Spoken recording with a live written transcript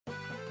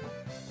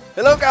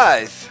Hello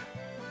guys!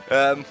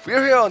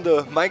 We're here on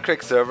the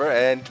Mindcrack server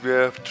and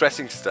we're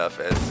dressing stuff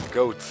as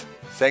goats.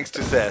 Thanks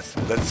to Seth.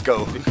 Let's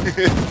go.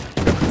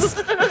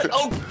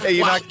 Oh, hey,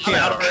 you're wow, not I'm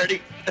out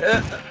already.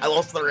 I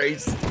lost the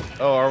race.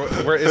 Oh,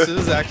 this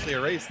is actually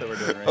a race that we're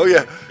doing right Oh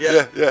yeah,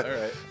 Yeah. yeah. All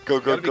right. Go,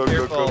 go, Gotta be go,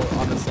 careful go, go.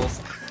 on the soul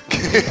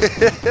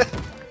side.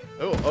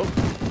 Oh.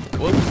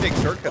 We'll take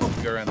shortcuts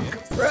to go around the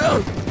end.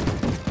 Round.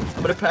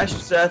 I'm gonna pass you,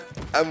 Seth.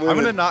 I'm I'm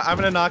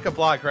gonna knock a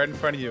block right in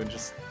front of you and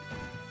just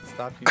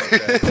stop you.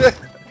 With that.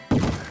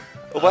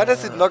 Why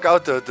does it knock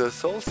out the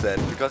soul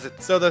sand? Because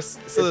it... So the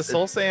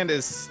soul sand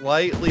is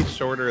slightly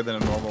shorter than a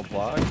normal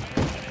block,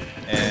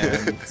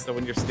 and so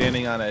when you're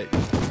standing on it,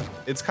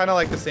 it's kind of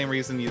like the same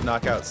reason you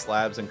knock out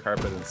slabs and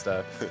carpet and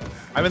stuff.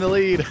 I'm in the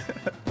lead.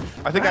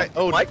 I think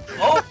Oh, I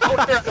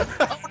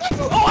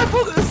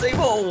pulled in the same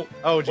hole.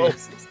 Oh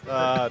jeez.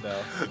 No.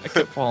 I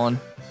kept falling.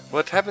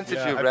 What happens if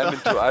Yeah, you I ram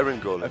fell- into iron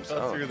I golems?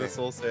 fell through okay. the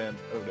soul sand.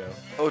 Oh no.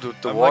 Oh, the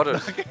I'm water.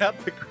 like knocking out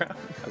the ground.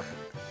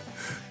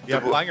 Yeah,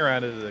 flying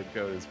around into the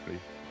goat is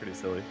pretty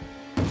silly.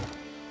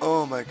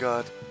 Oh my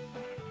god.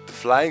 The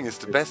flying is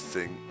the best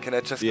thing. Can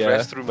I just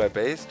crash through my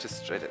base?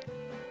 Just straight it.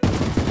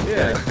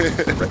 Yeah.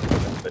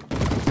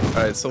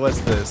 Alright, so what's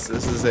this?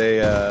 This is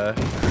a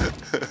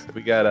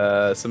we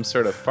got some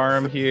sort of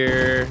farm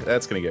here.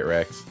 That's gonna get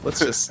wrecked. Let's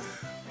just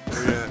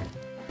Yeah.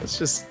 let's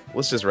just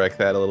wreck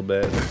that a little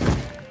bit.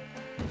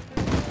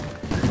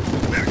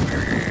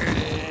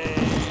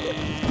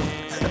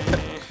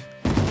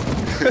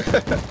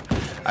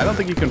 I don't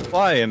think you can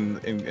fly in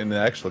the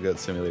actual Goat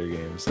Simulator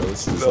game, so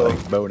this is No.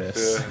 like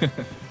bonus. Yeah.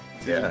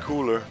 It's even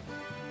cooler.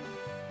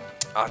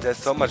 Ah, there's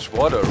so much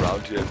water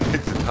around here, it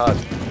makes it hard.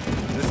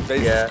 This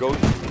base is goat.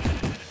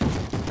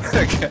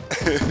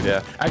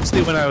 Yeah.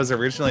 Actually, when I was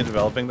originally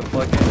developing the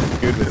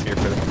plugin, Good was here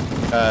for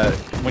that.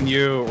 When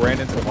you ran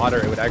into water,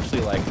 it would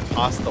actually like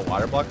toss the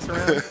water blocks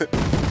around.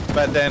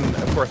 But then,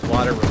 of course,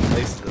 water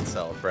replaces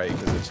itself, right?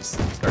 Because it just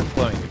starts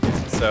flowing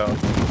again. So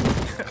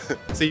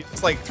you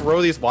just like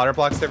throw these water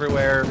blocks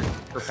everywhere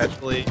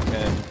perpetually,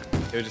 and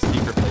it would just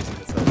keep replacing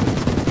itself.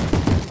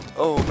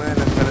 Oh man,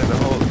 I fell in the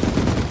hole.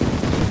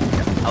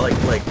 I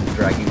like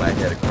dragging my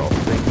head across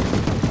things.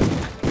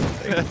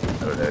 Like, I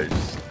don't know,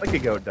 just Like a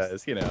goat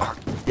does, you know.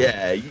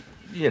 yeah,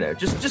 you know,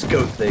 just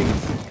goat things.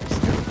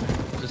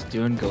 Just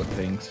doing goat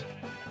things.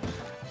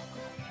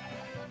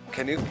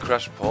 Can you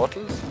crush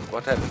portals?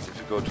 What happens if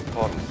you go to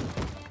portals?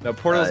 No,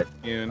 portals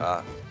immune.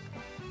 Ah,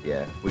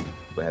 Yeah, we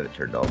had it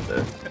turned off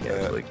though. Yeah,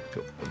 it's like,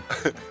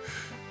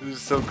 this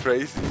is so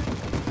crazy.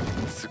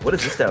 It's what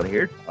is this down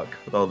here, Doc?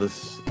 With all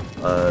this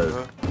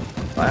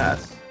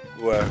glass,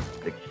 Where?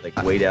 like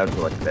way down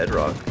to like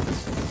bedrock.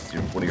 This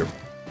is one of your.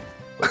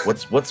 Like,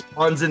 what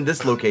spawns in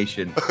this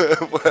location?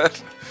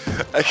 What?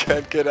 I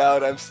can't get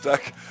out, I'm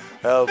stuck.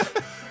 Help.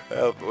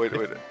 Help. Wait.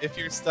 If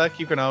you're stuck,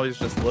 you can always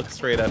just look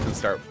straight up and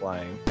start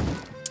flying.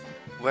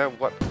 Where have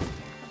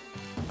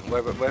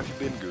you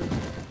been, Good?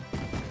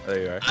 There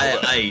you are.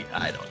 I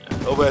don't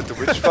know. Over at the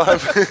witch farm?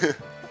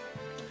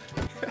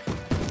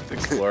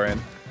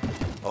 Exploring.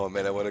 Oh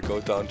man, I want to go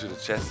down to the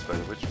chest where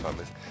the witch farm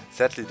is.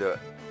 Sadly, the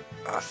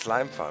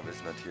slime farm is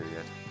not here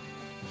yet.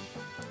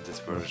 This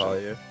version. Follow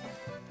you.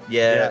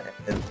 Yeah,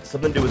 and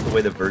something to do with the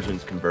way the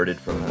version's converted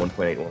from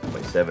 1.8 to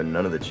 1.7.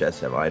 None of the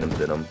chests have items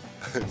in them,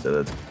 so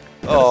that's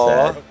kind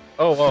of sad.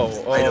 Oh, whoa.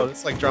 I know. Oh,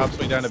 this like drops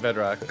way down to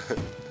bedrock. Shoot,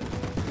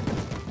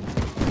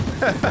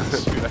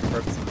 I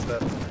broke some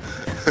stuff.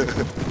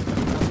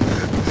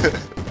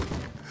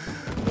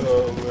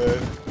 Oh man.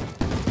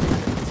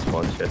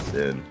 Spawn chests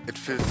in. It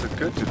feels so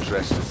good to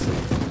trash this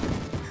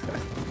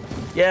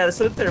thing. Yeah, there's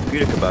something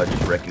therapeutic about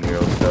just wrecking your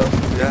own stuff.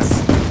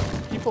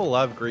 Yes. People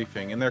love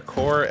griefing. In their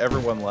core,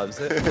 everyone loves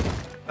it.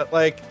 But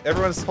like,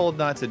 everyone's told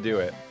not to do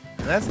it.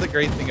 And that's the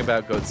great thing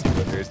about Goat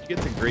Simulator is you get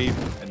to grief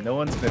and no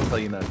one's going to tell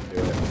you not to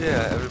do it.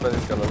 Yeah,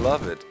 everybody's gonna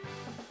love it.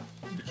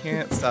 You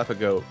can't stop a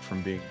goat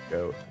from being a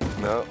goat.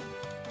 No.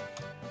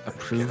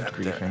 Approved Get up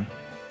there. griefing.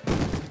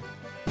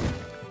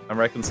 I'm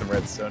wrecking some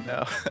redstone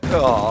now.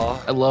 Aww.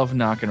 I love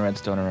knocking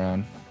redstone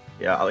around.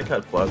 Yeah, I like how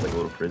it flies like a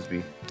little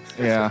frisbee.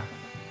 Yeah.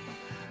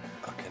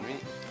 Oh, can we?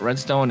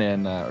 Redstone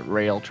and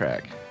rail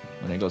track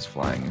when it goes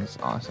flying is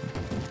awesome.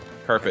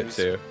 Carpet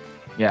too.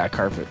 Yeah,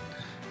 carpet.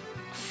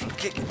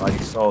 Kick it. I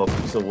just saw a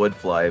piece of wood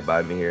fly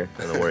by me here.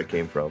 I don't know where it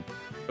came from.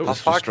 Oh, How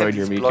just far can destroyed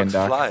your these beacon, blocks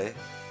Doc. fly?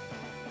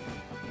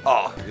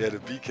 Oh, yeah, the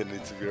beacon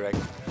needs to be wrecked.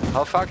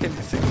 How far can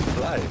these things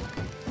fly?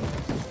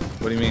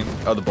 What do you mean?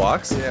 Oh, the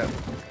blocks? Yeah.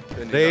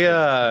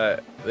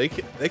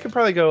 They could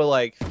probably go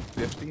like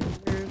 50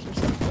 meters or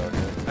something.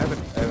 I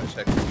haven't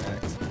checked the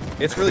max.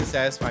 It's really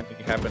satisfying when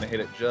you happen to hit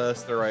it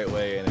just the right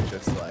way and it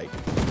just like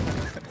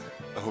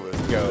Oh, where's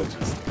the goes.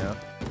 villagers? You know?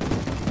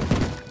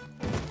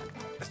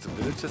 Is the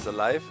villagers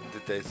alive?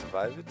 Did they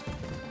survive it?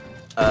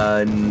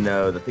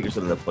 No, I think there's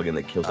something in the plugin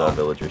that kills all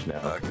villagers now.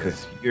 Okay.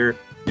 Because your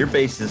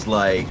base is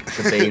like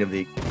the bane of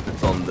the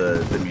existence on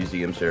the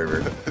museum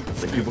server.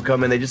 Like people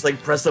come in, they just like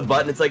press a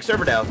button, it's like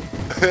server down.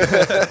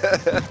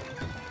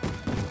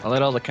 I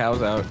let all the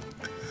cows out.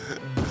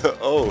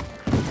 Oh.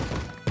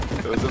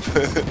 There was a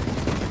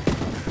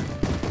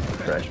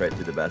crash right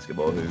through the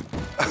basketball hoop.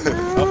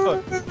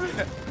 Oh,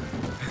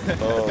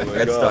 Oh my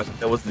That god. stuff,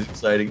 that wasn't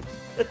exciting.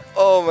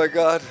 Oh my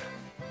god.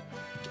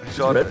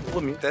 Sean, Red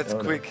Bull me? that's Oh,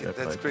 no, quick. that's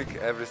That's fine. quick.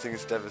 Everything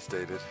is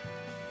devastated.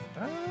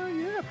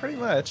 yeah, pretty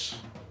much.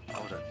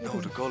 Oh, no,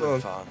 the golem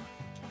farm.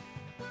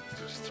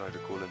 Let's destroy the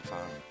golem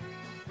farm.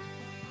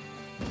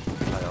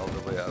 Fly all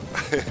the way up.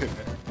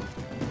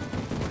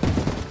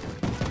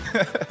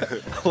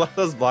 A lot of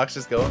those blocks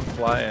just go and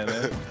fly in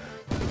it.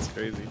 It's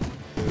crazy.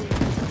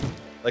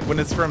 Like when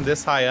it's from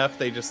this high up,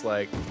 they just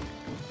like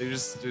they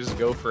just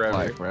go forever.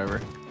 Fly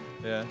forever.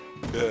 Yeah.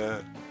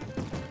 Yeah.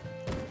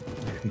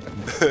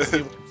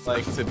 See what it's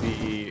like to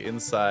be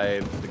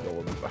inside the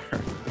golden bar.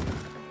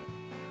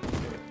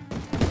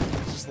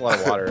 It's just a lot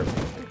of water.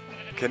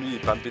 Can we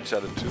bump each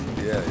other too?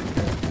 Yeah, you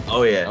can.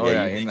 Oh yeah, Oh, yeah,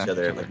 yeah, you in hit each that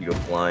other picture. like you go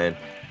flying.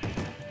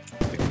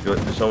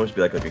 There's almost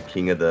be like a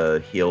king of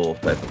the hill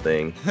type of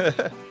thing.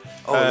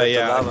 Oh, let the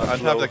yeah, lava on top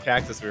flow. of the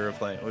cactus we were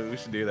playing. We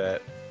should do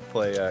that.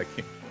 Play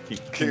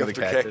King of the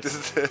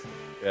cactus.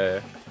 Yeah.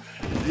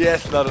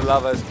 Yes, now the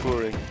lava is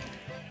pouring.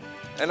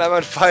 And I'm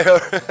on fire.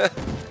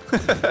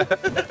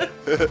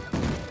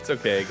 It's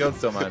okay.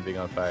 Goats don't mind being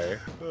on fire.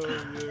 Oh,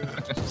 yeah.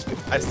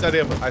 I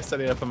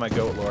studied up on my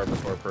goat lore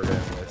before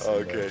programming this. and,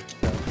 Okay.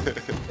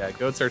 yeah,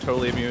 goats are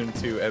totally immune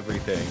to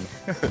everything.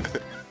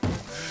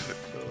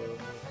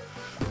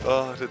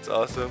 Oh, that's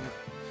awesome.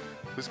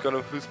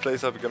 Whose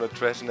place are we gonna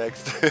trash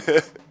next?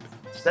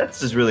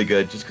 Seth's is really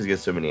good just because he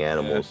has so many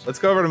animals. Let's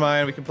go over to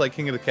mine. We can play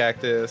King of the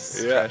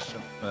Cactus. Yeah. Trash,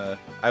 I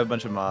have a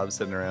bunch of mobs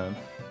sitting around.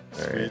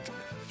 Sweet.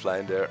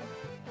 Flying there.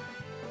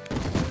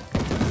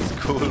 It's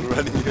cool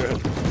running here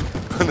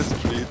on the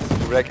streets.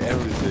 Wreck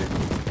everything.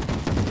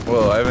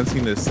 Whoa, I haven't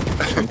seen this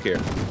chunk here.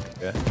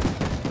 Yeah,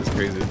 that's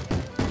crazy.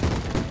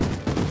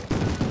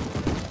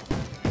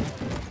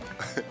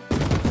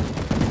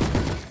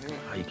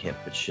 Oh, you can't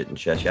put shit in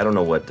chests. I don't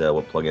know what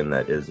plugin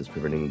that is. It's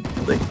preventing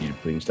like you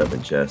putting stuff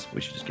in chests.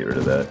 We should just get rid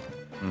of that.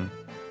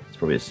 It's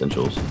probably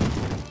essentials.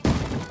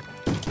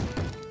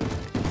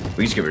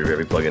 We just get rid of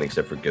every plugin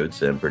except for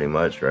GoatSim, pretty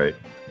much, right?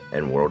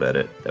 And World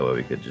Edit. That way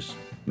we could just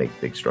make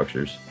big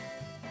structures.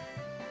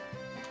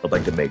 I'd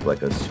like to make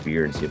like a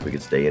sphere and see if we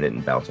could stay in it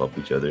and bounce off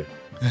each other.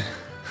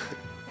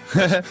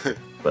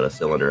 But a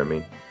cylinder, I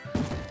mean.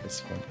 It's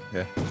fun.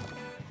 Yeah.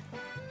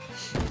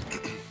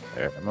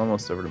 Alright, I'm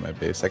almost over to my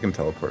base. I can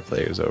teleport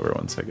players over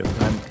once I get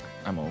there.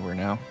 I'm over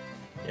now.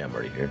 Yeah, I'm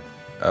already here.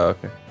 Oh,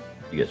 okay.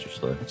 You guys are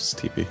slow. Just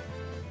TP.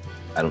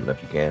 I don't know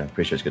if you can. I'm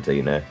pretty sure it's gonna tell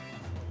you now.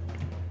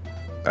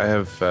 I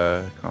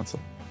have console.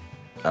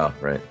 Oh,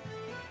 right.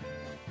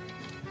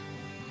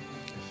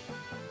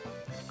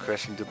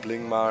 Crashing the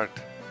bling mart.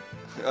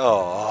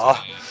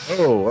 Oh.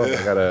 Oh, wow,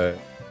 I got a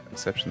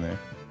exception there.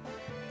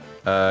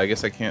 I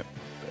guess I can't.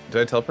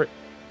 Did I teleport?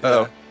 Uh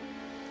oh.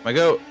 My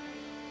goat!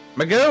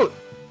 My goat!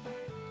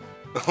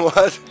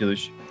 What? Did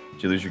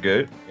you lose your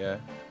goat? Yeah,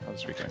 I'll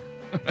just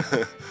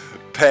reconnect.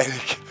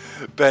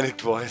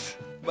 Panicked voice.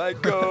 My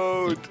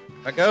goat.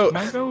 My goat!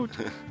 My goat.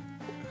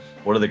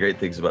 One of the great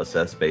things about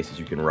Seth's base is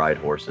you can ride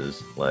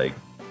horses. Like,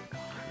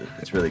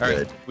 it's really Alright,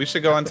 good. we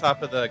should go on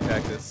top of the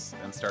cactus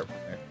and start from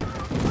there.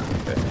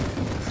 Okay.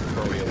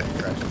 Before we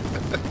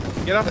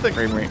crash. Get off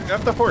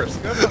the horse.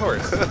 Get off the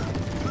horse.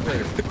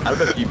 I don't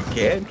know if you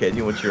can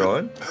you, once you're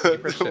on?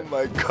 Oh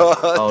my god.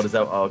 Oh, does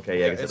that? Oh, okay,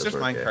 yeah. I Yeah, guess it's that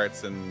just does work,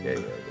 minecarts and Yeah.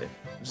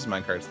 just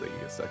minecarts that you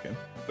get stuck in.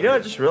 You know, I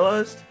just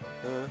realized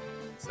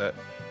What's that?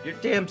 your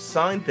damn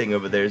sign thing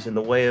over there is in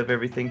the way of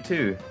everything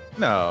too.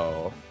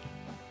 No.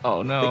 Oh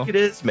I no. think it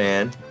is,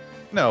 man.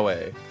 No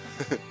way.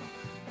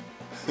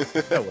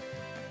 No way.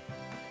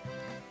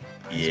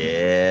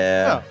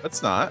 Yeah. No,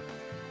 it's not.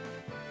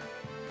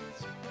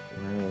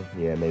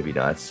 Yeah, maybe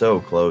not. It's so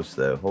close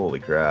though. Holy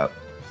crap!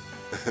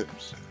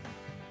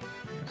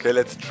 Okay,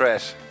 let's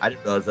trash. I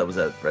didn't realize that was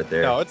that right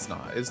there. No, it's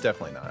not. It's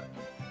definitely not.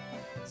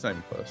 It's not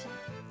even close.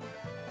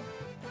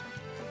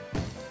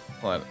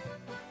 Hold on.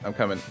 I'm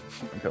coming.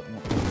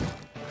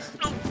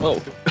 Whoa.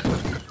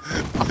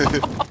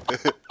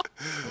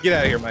 Get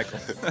out of here, Michael.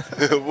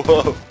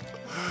 Whoa.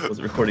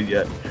 Wasn't recording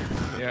yet.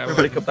 Yeah,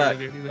 Everybody come back.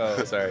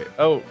 Oh, sorry.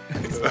 Oh,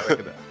 it's not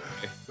working out.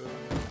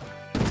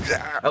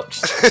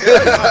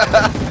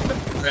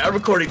 Oh, I'm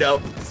recording now.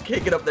 Just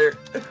can't get up there.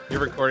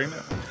 You're recording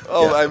now?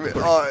 Oh, Yeah, I'm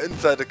recording.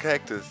 inside the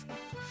cactus.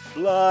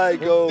 Fly,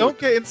 go. Don't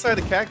get inside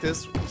the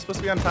cactus. You're supposed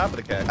to be on top of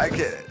the cactus. I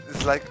get.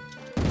 It's like.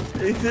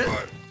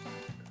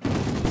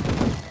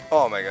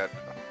 Oh my god.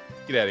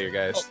 Get out of here,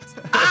 guys.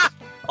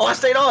 Oh, I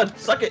stayed on.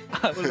 Suck it.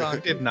 I was on.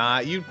 You did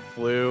not. You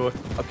flew.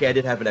 Okay, I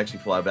did have it actually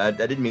fly, but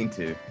I didn't mean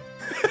to.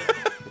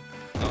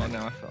 Oh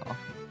no, I fell off.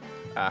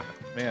 Ah,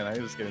 man, I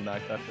just get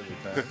knocked off every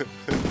time.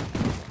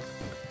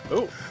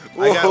 Oh,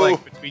 I got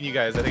like between you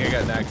guys. I think I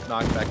got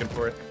knocked back and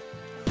forth.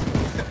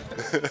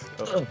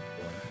 Oh.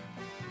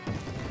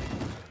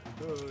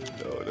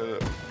 No.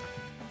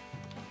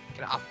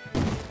 Get off.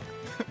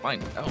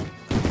 Fine. Oh.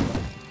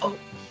 Oh,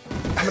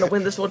 I'm gonna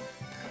win this one.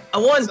 I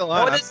won. I'm still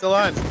on. I'm still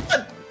on.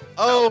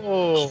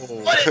 Oh.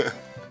 What?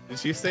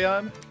 Did you stay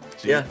on?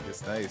 Yeah.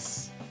 Jeez,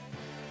 nice.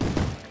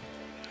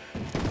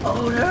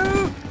 Oh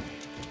no.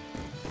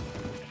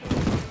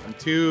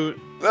 too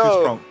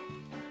No. strong.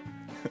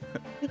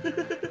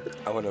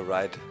 I want to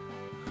ride.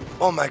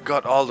 Oh my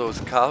god, all those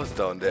cows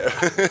down there.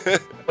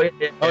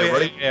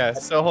 Oh yeah.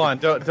 So hold on,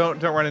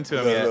 don't run into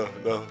him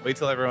yet. No. Wait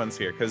till everyone's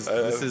here, because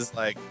this is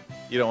like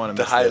you don't want to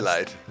The miss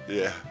highlight. Yeah.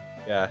 This.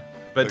 Yeah,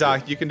 but Okay.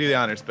 Doc, you can do the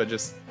honors, but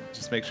just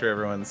make sure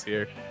everyone's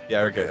here.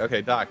 Yeah, we're good.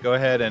 Okay, Doc, go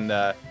ahead and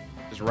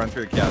just run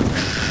through the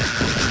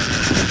cows.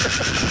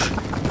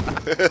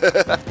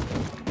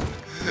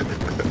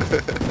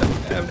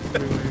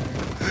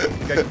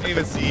 I can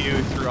even see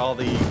you through all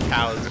the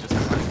cows just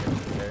running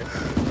there.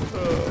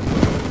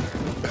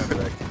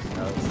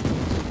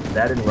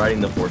 That and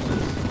riding the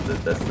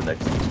horses. That's the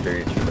next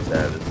experience you must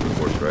have, is the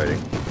horse riding.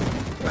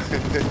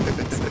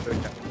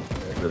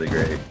 It's really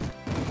great.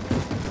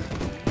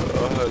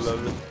 Oh, I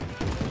love it.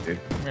 Dude.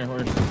 Come here,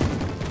 horse.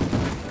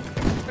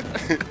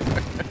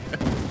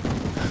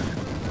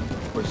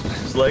 Horse is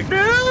just like,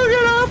 no,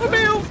 get off of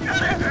me!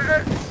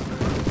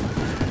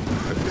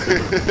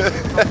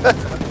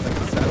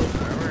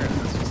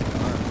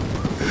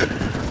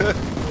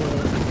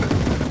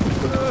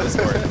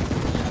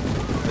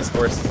 This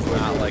horse is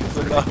not like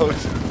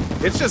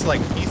it's just like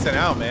peacing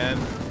out, man.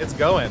 It's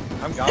going.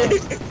 I'm gone. It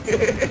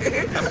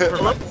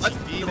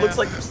looks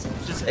like it's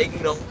just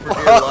hanging on for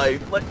dear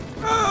life. Like,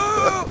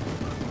 oh!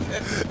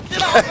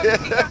 Get off of me!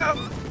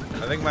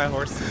 I think my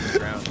horse is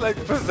drowned. It's like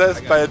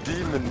possessed by a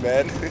demon,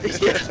 man.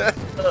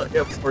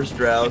 Yeah, horse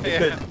drowned.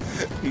 Yeah.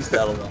 He's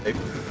not alive.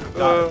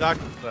 Doc,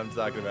 what I'm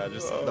talking about.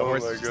 Just the Oh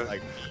horse my is just God.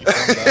 like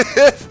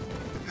peacing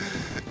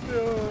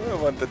I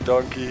want the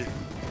donkey.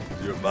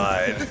 You're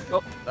mine.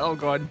 Oh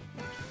god.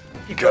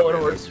 Keep Come going,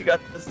 here, horse. You got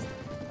this.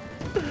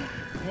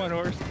 Come on,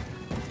 horse.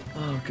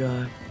 Oh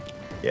god.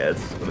 Yeah,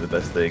 it's one of the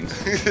best things.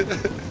 If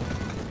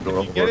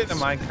you get it in a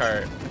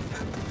minecart,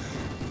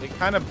 it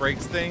kind of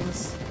breaks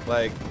things.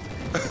 Like,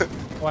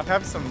 well, I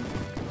have some.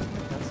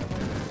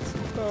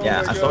 Oh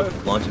Yeah, my I saw God.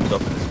 him launch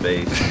himself into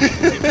space.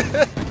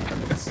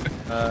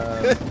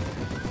 I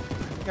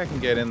think I can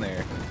get in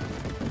there.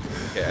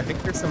 Okay, I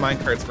think there's some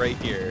minecarts right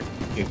here.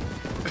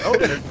 Oh,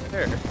 they're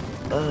there.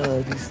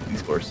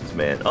 These horses,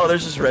 man. Oh,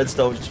 there's just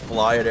redstone just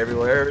flying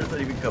everywhere. Where's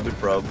that even coming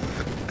from?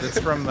 It's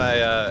from my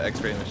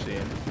X-ray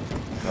machine.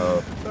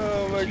 Oh,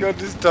 Oh my god,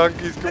 this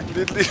donkey's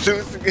completely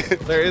losing it.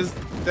 There is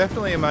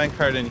definitely a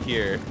minecart in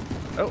here.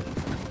 Oh,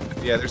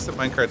 yeah, there's some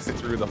minecarts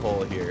through the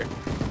hole here.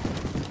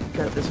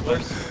 got this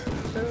horse.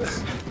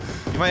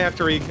 You might have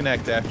to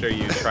reconnect after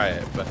you try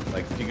it, but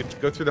like if you could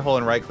go through the hole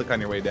and right-click on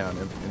your way down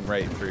and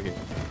right through here,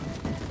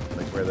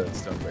 like where the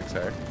stone bricks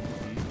are.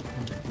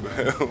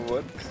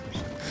 What?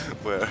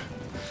 Where?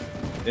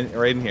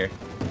 Right in here.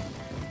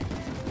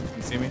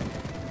 You see me?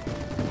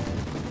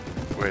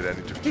 Wait, I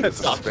need to fill some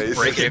Stop space.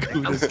 breaking.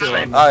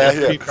 Ah, yeah,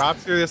 You here. drop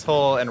through this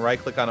hole and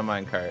right-click on a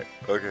minecart.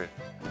 Okay.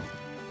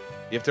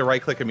 You have to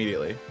right-click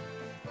immediately.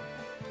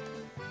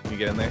 Can you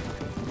get in there?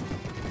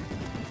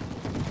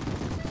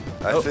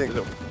 I think.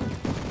 there's a-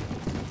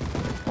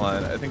 Hold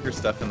on, I think there's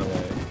stuff in the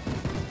way.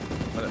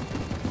 What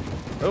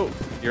oh,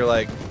 you're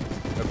like,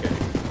 okay.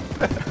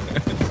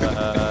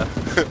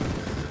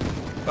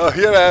 Oh,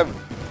 here I am.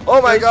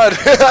 Oh my god,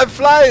 I'm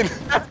flying.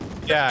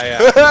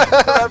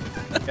 Yeah.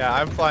 Yeah,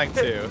 I'm flying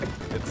too.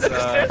 It's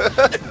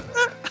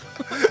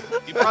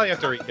you probably have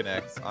to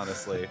reconnect,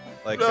 honestly.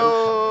 Like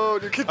No,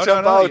 you can oh,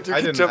 jump no, out. You I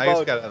can didn't. jump I just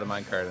out. got out of the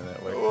minecart and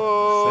it worked.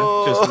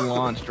 Whoa. Just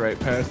launched right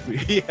past me.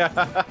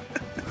 Yeah.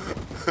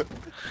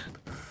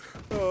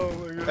 Oh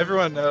my god.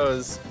 Everyone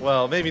knows.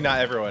 Well, maybe not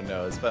everyone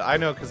knows, but I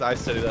know because I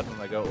studied up on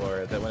my goat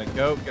lore that when a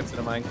goat gets in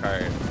a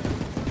minecart, it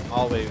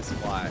always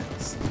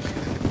flies.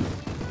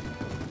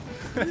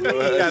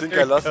 Well, Yeah, I think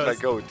there I it lost my goes.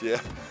 goat. Yeah,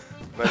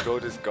 my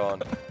goat is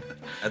gone.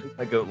 I think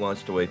my goat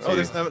launched away too. Oh,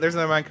 there's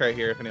another minecart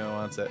here if anyone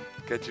wants it.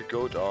 Get your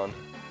goat on.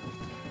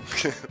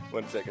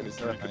 1 second,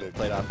 it's I reconnect.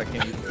 played off. I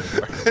can't use it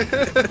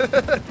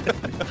anymore.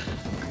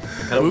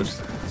 Kind of wish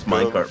this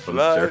minecart from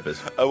the Fly.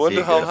 surface. I wonder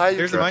See, how yeah. high you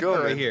There's a can minecart go.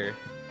 right man. here.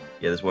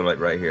 Yeah, there's one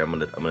right here. I'm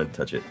gonna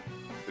touch it.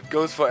 It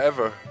goes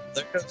forever.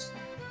 There it goes.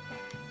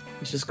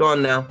 It's just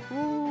gone now.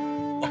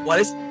 Why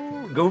does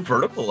it go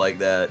vertical like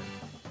that?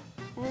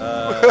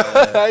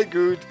 Hi,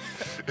 good.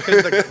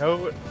 Because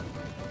the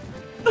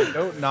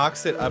goat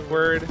knocks it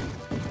upward,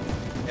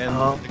 and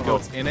the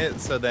goat's in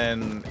it, so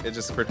then it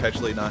just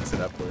perpetually knocks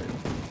it upward.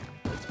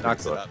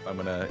 Knocks it up. I'm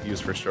gonna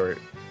use for short.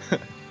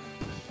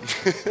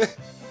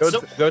 Go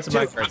to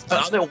my cards.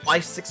 I don't know why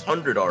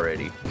 600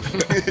 already.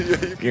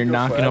 You're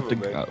knocking up the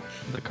cart.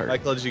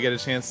 Michael, did you get a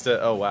chance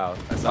to? Oh wow!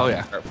 I saw Oh, the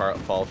yeah. cart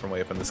fall from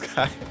way up in the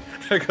sky.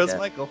 There goes Yeah.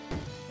 Michael.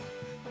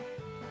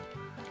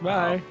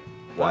 Bye.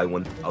 Why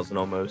 1000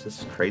 almost? This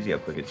is crazy how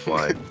quick it's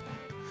flying. All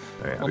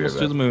right, I'll be Almost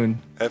right to the back. moon.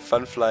 Have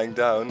fun flying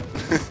down.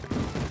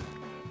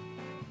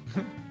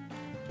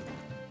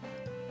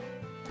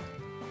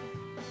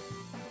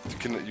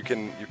 You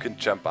can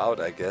jump out,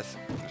 I guess,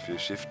 if you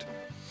shift.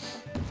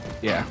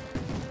 Yeah.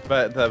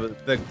 But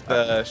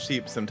the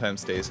sheep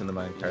sometimes stays in the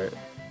minecart.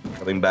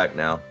 Coming back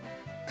now.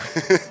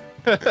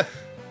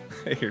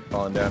 You're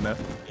falling down now.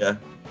 Yeah.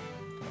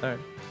 All right.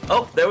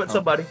 Oh, there went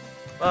somebody.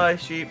 Bye,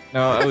 sheep.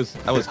 No, I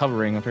was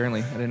hovering.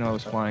 Apparently, I didn't know I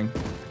was flying.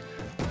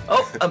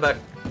 Oh, I'm back.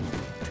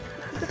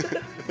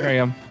 Here I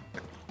am.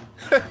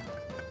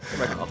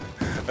 Wow.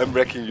 I'm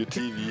wrecking your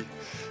TV.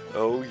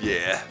 Oh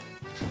yeah.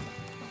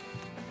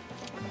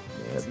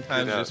 Yeah,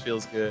 Sometimes it Yeah. just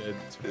feels good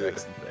to Yeah. wreck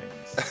some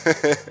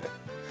things.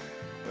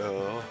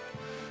 Oh,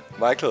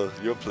 Michael,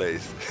 your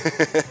place.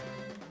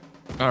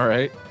 All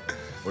right.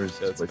 Where's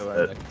So let's this go place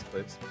to at? the next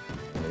place.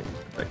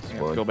 Next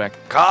Yeah, one. go back.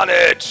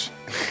 Carnage.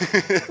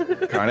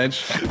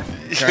 Carnage.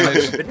 Been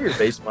Carnage. to your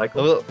base, A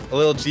Michael.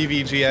 little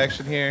GVG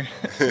action here.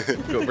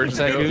 Go What's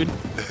that, dude?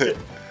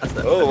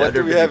 Oh, what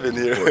do we have in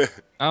here?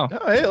 Oh,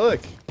 Oh, hey, look.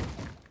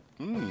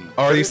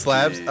 Oh, are these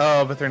slabs? pretty.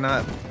 Oh, but they're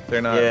not.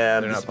 They're not. Yeah,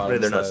 I'm they're not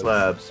disappointed bottom they're not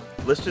slabs.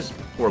 Let's just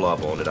pour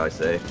lava on it, I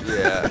say.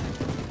 Yeah.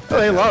 Oh,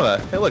 hey, lava.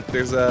 Hey, look.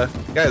 There's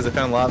guys. I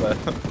found lava.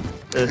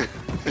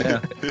 Yeah.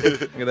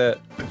 Look at that.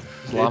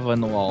 there's lava in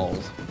the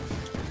walls.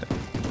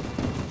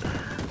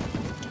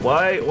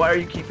 Why are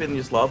you keeping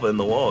this lava in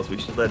the walls? We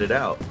should let it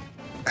out.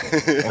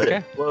 Let Okay.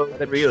 it flow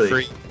freely.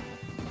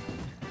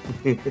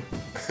 Free.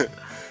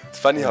 It's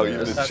funny how even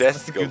the That's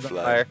chests the go good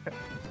flying. fire.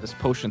 This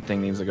potion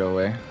thing needs to go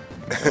away.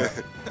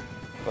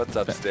 What's Before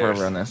I upstairs?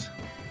 run this.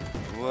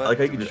 What? Like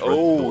how you can just run through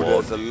the Oh,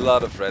 wall. there's a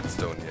lot of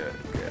redstone here.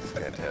 Yes,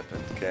 can't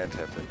happen. Can't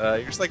happen.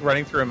 You're just like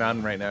running through a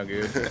mountain right now,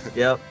 dude.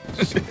 Yep.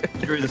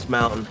 Screw this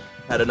mountain.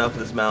 Had enough of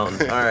this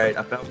mountain. All right,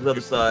 I found the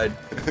other side.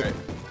 Alright,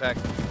 back.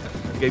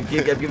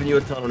 I've given you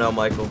a tunnel now,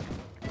 Michael.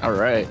 All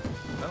right.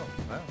 Oh,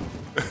 wow.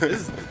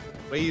 This is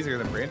way easier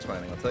than branch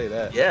mining, I'll tell you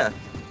that. Yeah.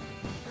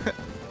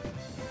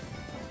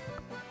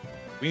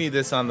 We need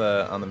this on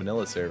the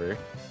Manila server.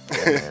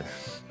 Yeah, man.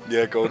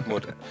 Yeah, goat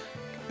mode.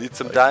 Need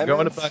some Go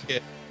diamonds? in a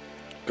bucket.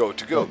 Go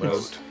to goat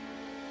Goat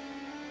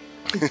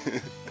mode.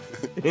 mode.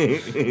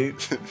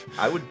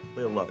 I would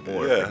play a lot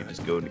more if Yeah. I could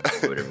just go into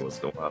code every once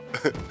in a while.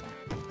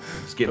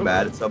 Just get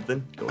mad at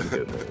something, go into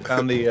code mode.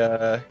 Found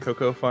the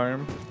cocoa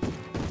farm.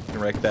 Can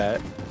wreck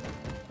that.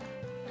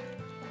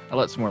 I'll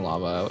let some more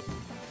lava out.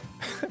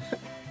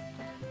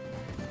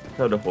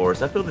 Found a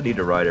horse. I feel the need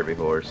to ride every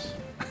horse.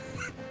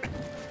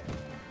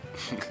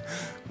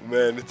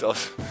 Man, it's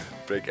also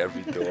break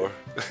every door.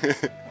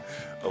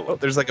 Oh,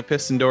 there's like a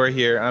piston door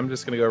here. I'm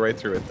just gonna go right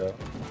through it though.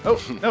 Oh,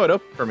 no, it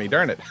opened for me.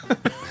 Darn it.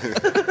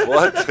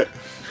 What?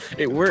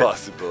 It worked.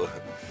 Impossible.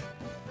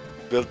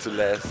 Built to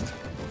last.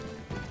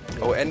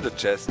 Oh, and the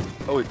chest.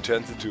 Oh, it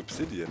turns into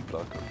obsidian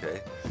block.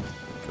 Okay.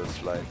 First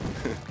flying.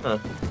 Huh.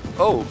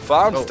 Oh,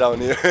 farms Oh. down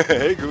here.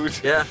 Hey, good.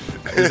 Yeah.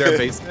 Is there a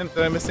basement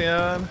that I'm missing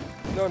out on?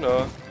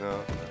 No.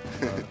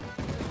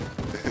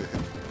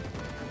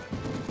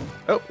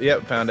 Oh,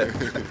 yep, found it.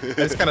 I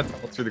just kind of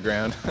tumbled through the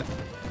ground.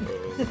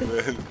 Oh,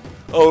 man.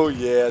 Oh,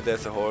 yeah,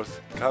 there's a horse.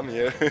 Come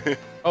here.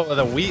 Oh,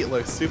 the wheat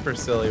looks super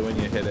silly when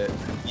you hit it.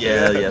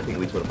 Yeah, I think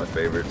wheat's one of my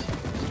favorites.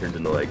 Just turns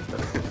into like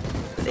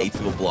an eighth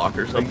of a block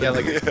or something. Yeah,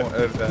 like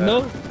a,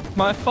 No,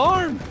 my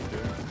farm.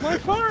 My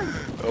farm.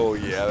 Oh,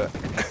 yeah.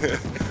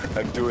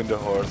 I'm doing the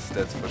horse,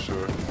 that's for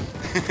sure.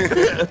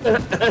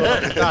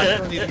 I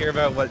don't need to hear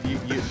about what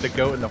the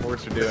goat and the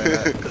horse are doing.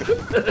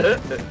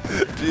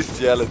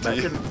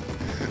 Bestiality.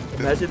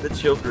 Imagine the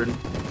children.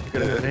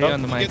 Hey,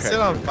 on the You Minecraft. get set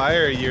on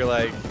fire, you're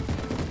like,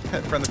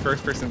 from the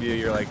first person view,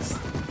 you're like,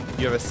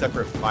 you have a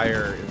separate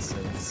fire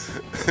instance.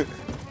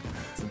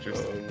 It's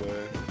interesting. Oh,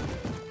 man.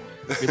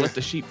 We let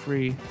the sheep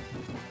free.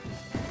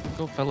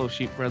 Go, fellow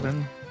sheep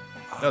brethren.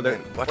 Oh, No, they're-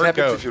 man, what we're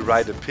happens goats. if you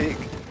ride a pig?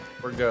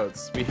 We're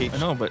goats. We hate I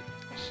know, but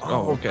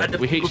Oh, okay. God,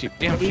 We hate sheep.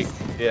 Damn sheep.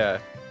 Yeah.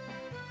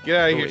 Get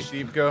out of here, Wait.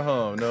 sheep. Go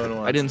home. No one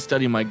wants. I didn't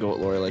study my goat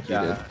lore like you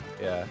did.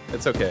 Yeah.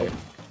 It's okay.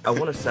 I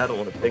want a saddle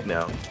on a pig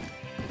now.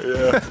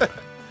 Yeah.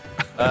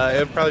 It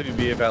would probably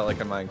be about like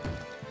a mine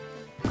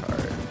car.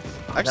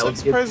 Actually, I'm would be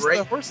surprised great.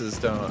 the horses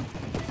don't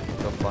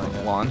go flying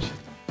out. Launch.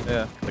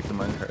 Yeah, like the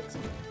mine carts.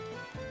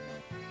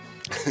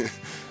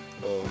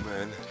 Oh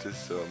man, this is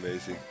so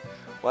amazing.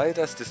 Why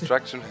does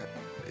destruction?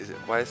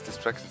 Why is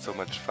destruction so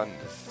much fun?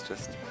 This is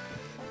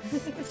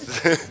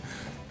just.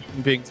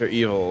 Pigs are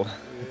evil.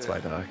 That's why,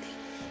 Doc.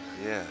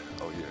 Yeah.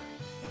 Oh yeah.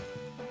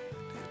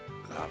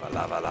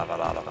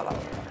 Lava.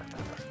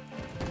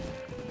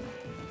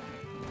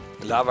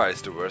 Lava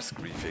is the worst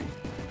griefing.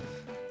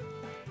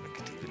 Make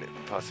it even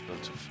impossible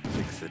to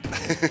fix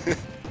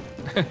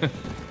it.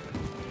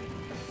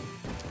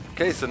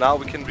 Okay, so now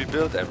we can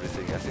rebuild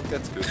everything. I think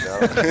that's good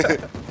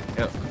now.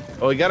 Yeah.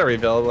 Well, we gotta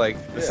rebuild. Like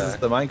this Yeah. is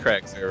the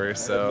Mindcrack server,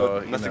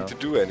 so Nothing you know. to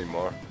do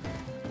anymore.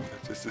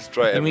 Just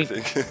destroy You mean-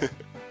 everything.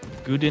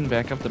 Goo didn't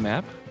back up the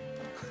map.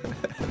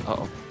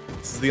 Uh-oh.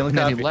 This is the only And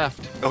then he copy.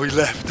 left. Oh, he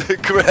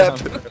left. Crap.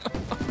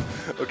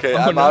 Okay, Oh,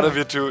 I'm no. out of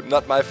here too.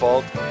 Not my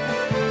fault.